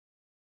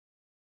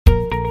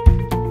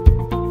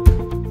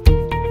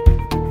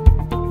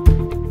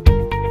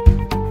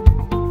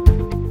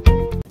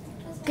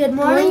Good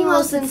morning,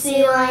 Wilson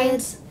Sea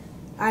Lions.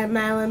 I'm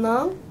Madeline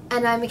Long.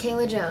 And I'm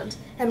Michaela Jones.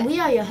 And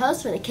we are your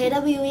hosts for the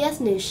KWES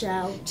News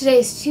Show. Today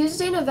is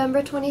Tuesday,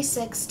 November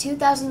 26,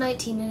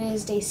 2019, and it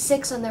is day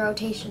 6 on the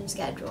rotation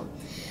schedule.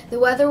 The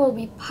weather will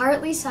be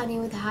partly sunny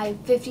with a high of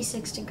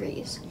 56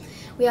 degrees.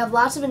 We have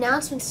lots of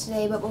announcements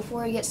today, but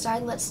before we get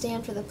started, let's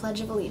stand for the Pledge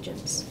of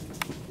Allegiance.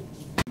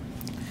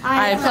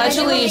 I pledge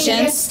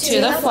allegiance to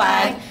the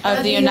flag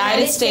of the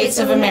United States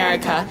of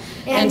America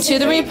and to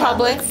the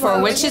republic for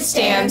which it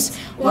stands,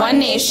 one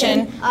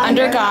nation,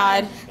 under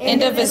God,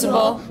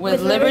 indivisible,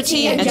 with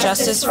liberty and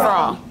justice for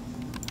all.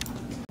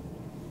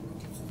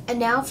 And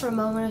now for a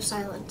moment of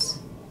silence.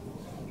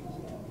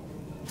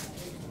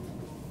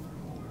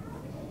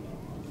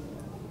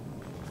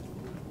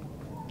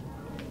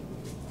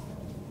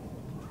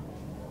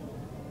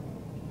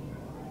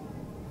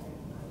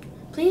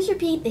 Please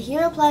repeat the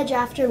hero pledge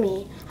after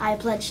me. I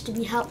pledge to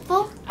be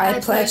helpful. I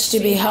pledge to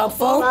be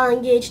helpful. While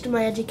engaged in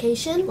my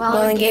education.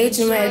 While engaged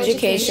in my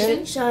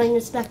education. Showing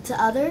respect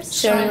to others.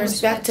 Showing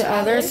respect to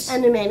others.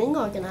 And remaining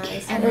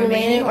organized.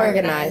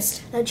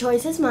 The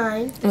choice is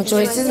mine. The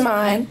choice is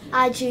mine.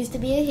 I choose to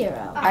be a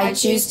hero. I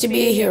choose to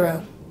be a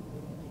hero.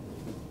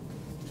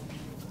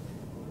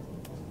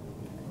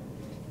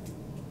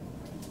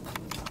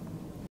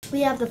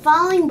 We have the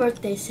following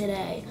birthdays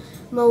today: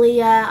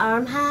 Malia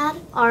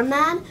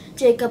Armad,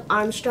 Jacob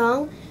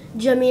Armstrong,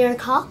 Jameer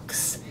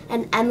Cox,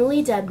 and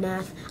Emily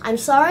Debnath. I'm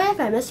sorry if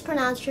I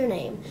mispronounced your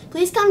name.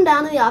 Please come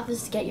down to the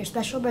office to get your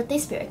special birthday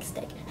spirit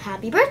stick.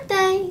 Happy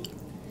birthday!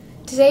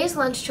 Today's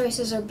lunch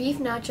choices are beef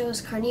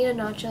nachos, carnita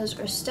nachos,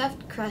 or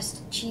stuffed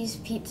crust cheese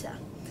pizza.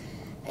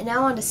 And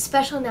now on to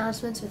special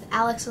announcements with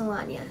Alex and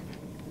Alanya.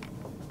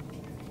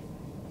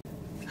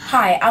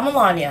 Hi, I'm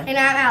Alanya. And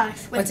I'm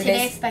Alex with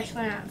today's special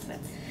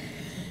announcements.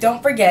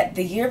 Don't forget,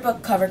 the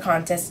yearbook cover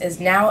contest is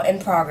now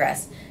in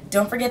progress.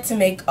 Don't forget to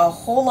make a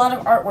whole lot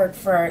of artwork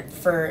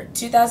for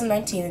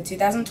 2019 and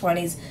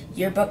 2020's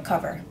yearbook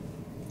cover.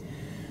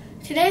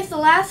 Today's the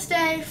last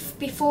day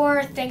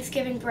before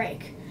Thanksgiving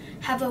break.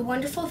 Have a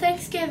wonderful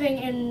Thanksgiving,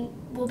 and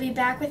we'll be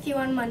back with you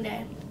on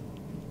Monday.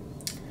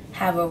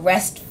 Have a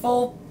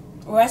restful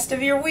rest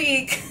of your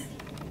week.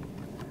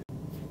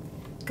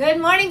 Good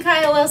morning,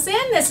 Kyle Wilson.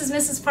 This is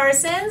Mrs.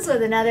 Parsons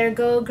with another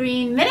Go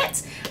Green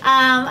Minute.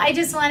 I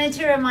just wanted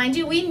to remind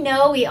you, we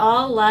know we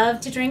all love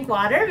to drink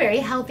water, very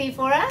healthy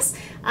for us.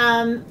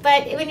 But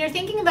when you're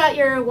thinking about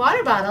your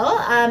water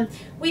bottle,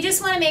 we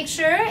just want to make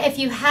sure if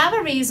you have a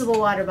reusable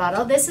water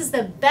bottle, this is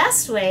the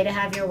best way to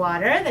have your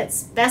water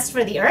that's best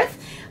for the earth.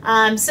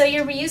 So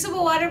your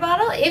reusable water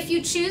bottle, if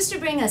you choose to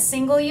bring a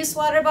single-use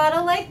water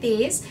bottle like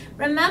these,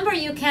 remember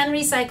you can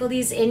recycle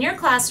these in your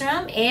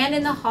classroom and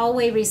in the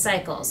hallway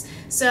recycles.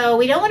 So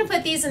we don't want to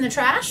put these in the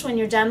trash when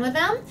you're done with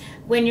them.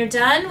 When you're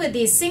done with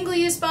these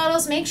single-use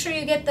bottles, make sure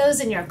you get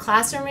those in your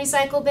classroom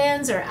recycle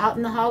bins or out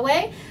in the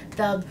hallway.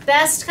 The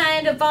best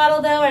kind of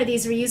bottle, though, are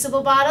these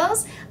reusable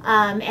bottles.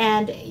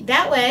 And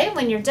that way,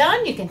 when you're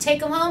done, you can take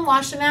them home,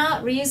 wash them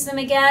out, reuse them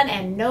again,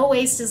 and no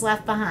waste is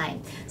left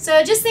behind.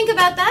 So just think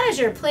about that as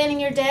you're planning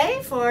your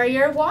day for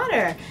your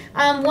water.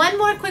 One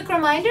more quick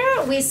reminder,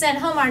 we sent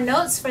home our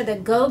notes for the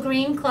Go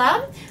Green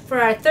Club for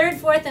our 3rd,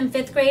 4th, and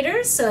 5th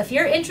graders. So if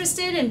you're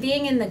interested in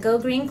being in the Go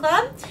Green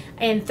Club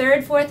in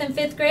 3rd, 4th, and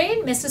 5th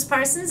grade, Mrs.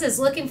 Parsons is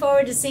looking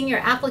forward to seeing your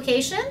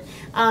application.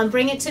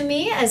 Bring it to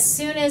me as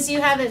soon as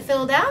you have it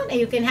filled out.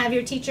 You can have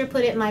your teacher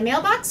put it in my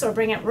mailbox or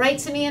bring it right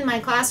to me in my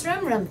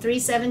classroom, room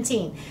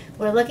 317.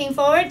 We're looking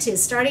forward to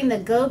starting the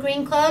Go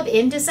Green Club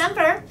in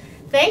December.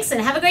 Thanks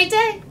and have a great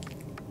day.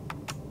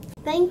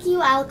 Thank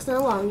you, Alex and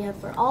Alanya,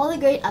 for all the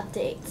great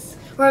updates.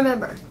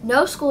 Remember,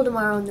 no school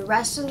tomorrow and the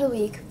rest of the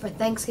week for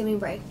Thanksgiving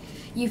break.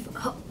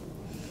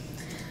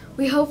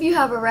 We hope you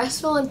have a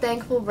restful and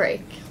thankful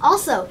break.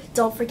 Also,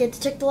 don't forget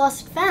to check the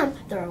Lost & Found.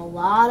 There are a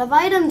lot of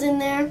items in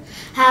there.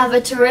 Have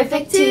a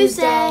terrific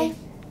Tuesday.